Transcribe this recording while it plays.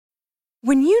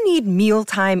When you need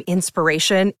mealtime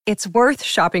inspiration, it's worth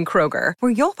shopping Kroger,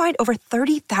 where you'll find over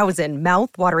 30,000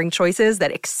 mouth-watering choices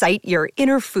that excite your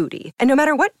inner foodie. And no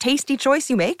matter what tasty choice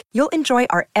you make, you'll enjoy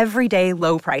our everyday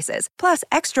low prices, plus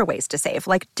extra ways to save,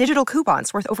 like digital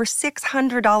coupons worth over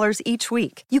 $600 each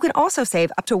week. You can also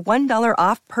save up to $1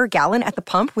 off per gallon at the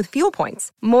pump with fuel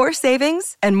points. More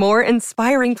savings and more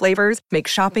inspiring flavors make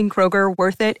shopping Kroger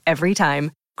worth it every time.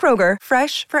 Kroger,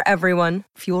 fresh for everyone.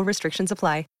 Fuel restrictions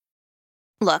apply.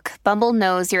 Look, Bumble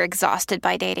knows you're exhausted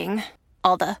by dating.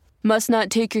 All the, must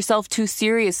not take yourself too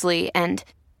seriously, and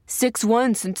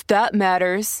 6'1" since that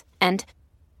matters, and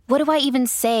what do I even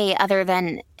say other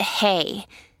than, hey?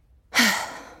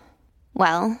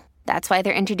 Well, that's why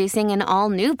they're introducing an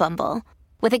all-new Bumble,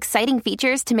 with exciting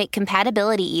features to make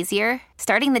compatibility easier,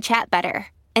 starting the chat better,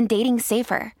 and dating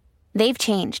safer. They've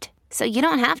changed, so you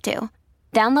don't have to.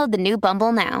 Download the new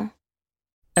Bumble now.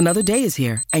 Another day is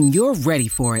here, and you're ready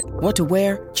for it. What to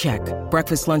wear? Check.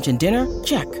 Breakfast, lunch, and dinner?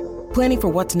 Check. Planning for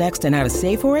what's next and how to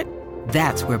save for it?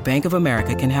 That's where Bank of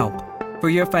America can help. For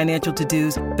your financial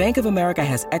to-dos, Bank of America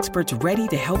has experts ready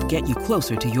to help get you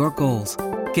closer to your goals.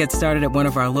 Get started at one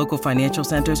of our local financial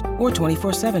centers or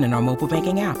 24/7 in our mobile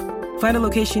banking app. Find a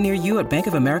location near you at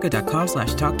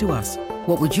bankofamerica.com/talktous.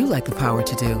 What would you like the power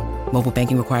to do? Mobile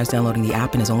banking requires downloading the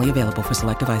app and is only available for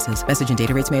select devices. Message and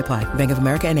data rates may apply. Bank of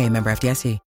America N.A., member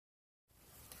FDIC.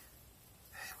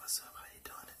 Hey, what's up? How you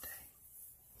doing today?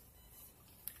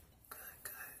 Good.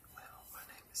 Well, my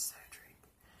name is Cedric.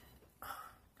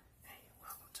 Hey,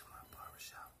 welcome to my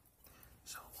barbershop.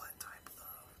 So what type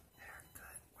of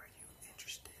haircut were you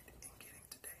interested in getting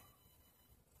today?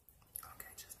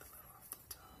 Okay, just a little off the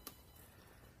top.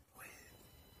 With,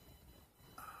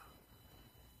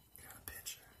 you got a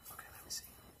picture? Okay, let me see.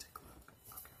 Let me take a look.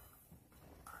 Okay.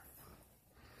 Alright.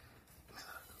 Let me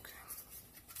look, okay.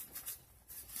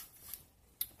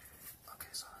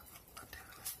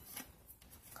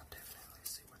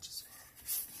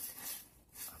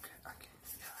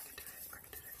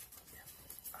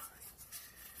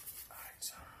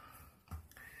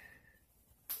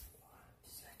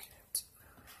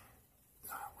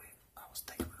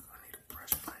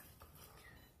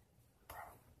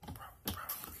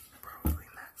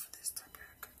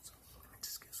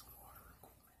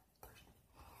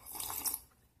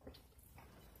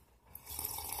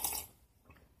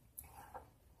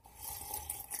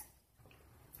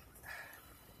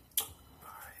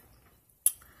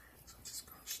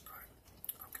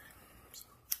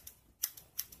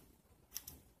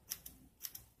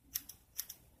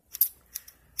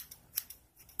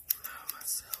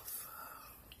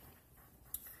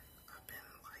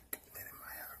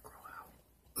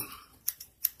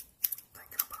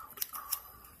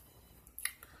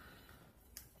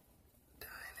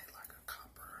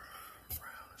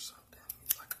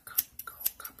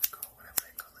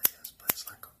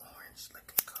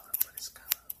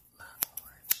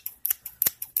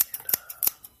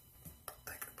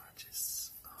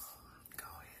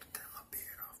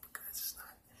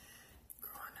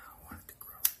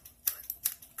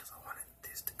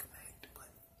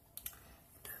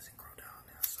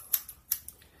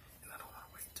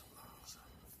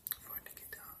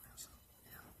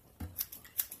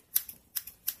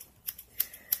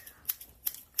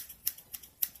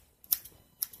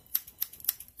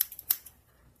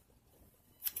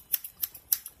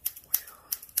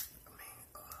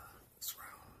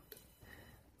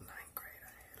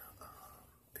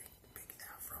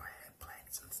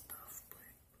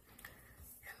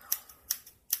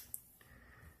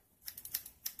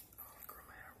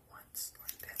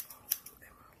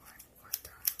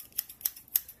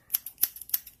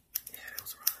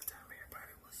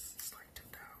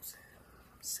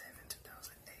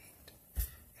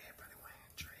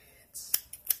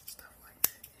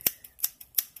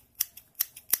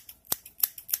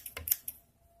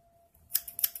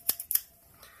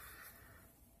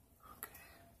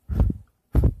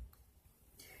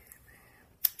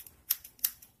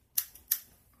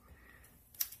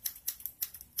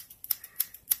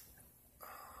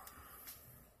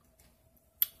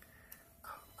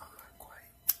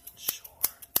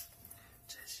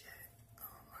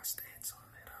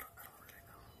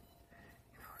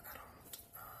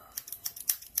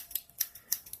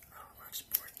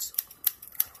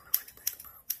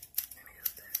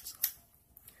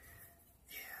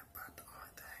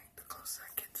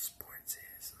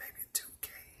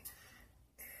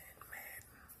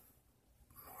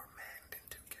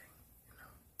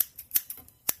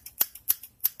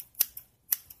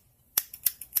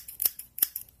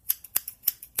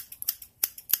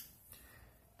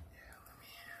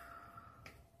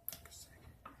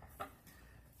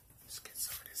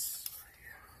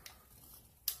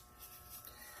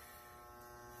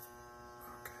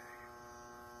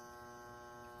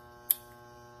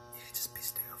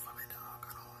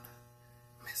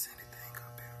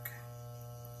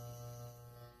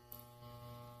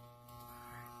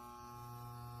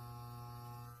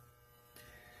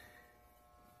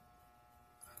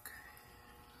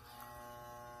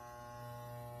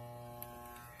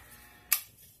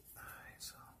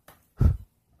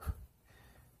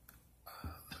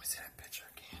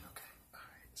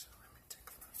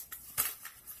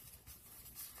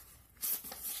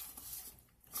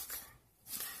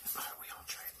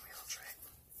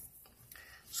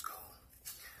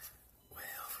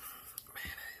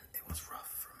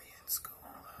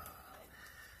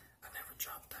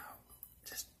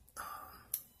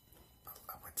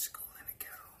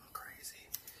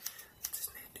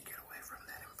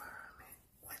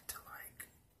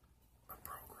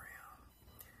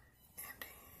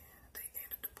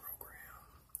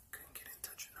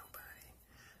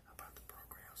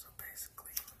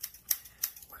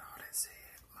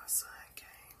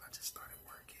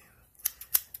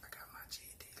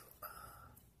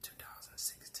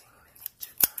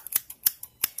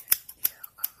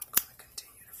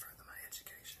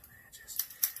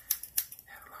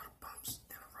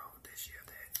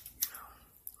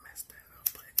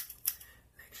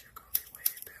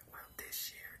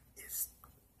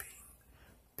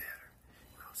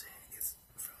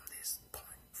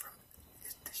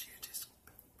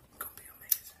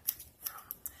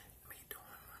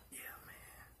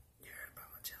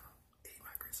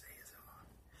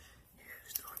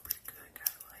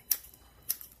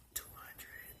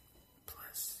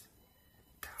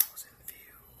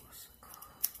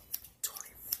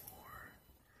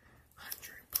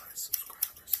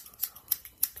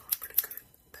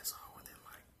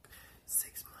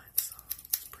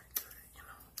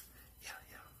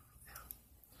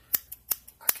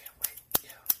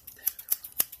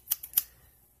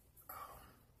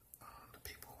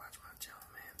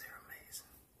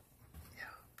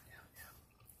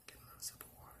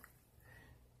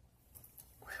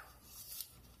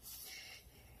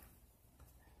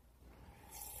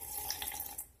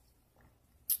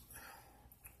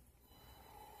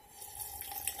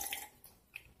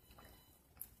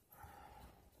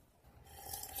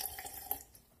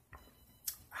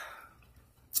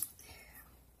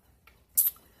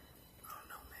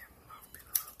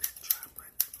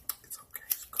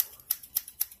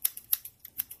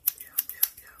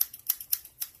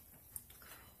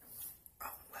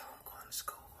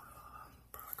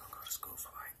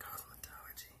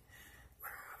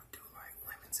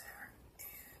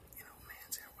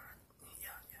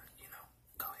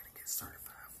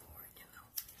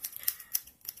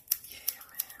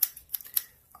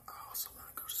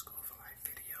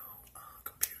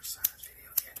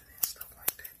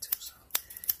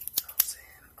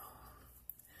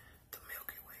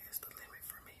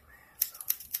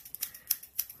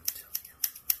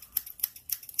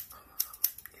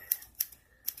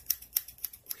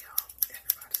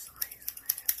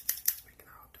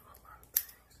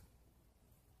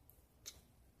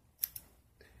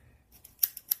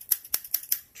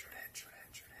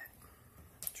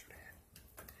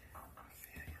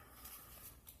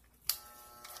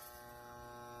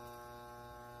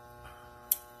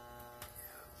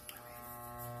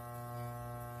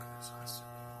 So I said,